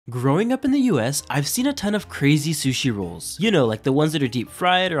Growing up in the US, I've seen a ton of crazy sushi rolls. You know, like the ones that are deep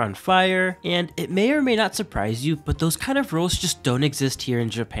fried or on fire, and it may or may not surprise you, but those kind of rolls just don't exist here in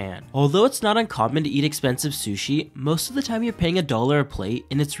Japan. Although it's not uncommon to eat expensive sushi, most of the time you're paying $1 a plate,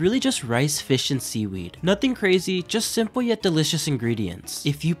 and it's really just rice, fish, and seaweed. Nothing crazy, just simple yet delicious ingredients.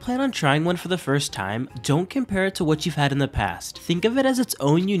 If you plan on trying one for the first time, don't compare it to what you've had in the past. Think of it as its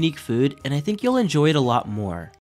own unique food, and I think you'll enjoy it a lot more.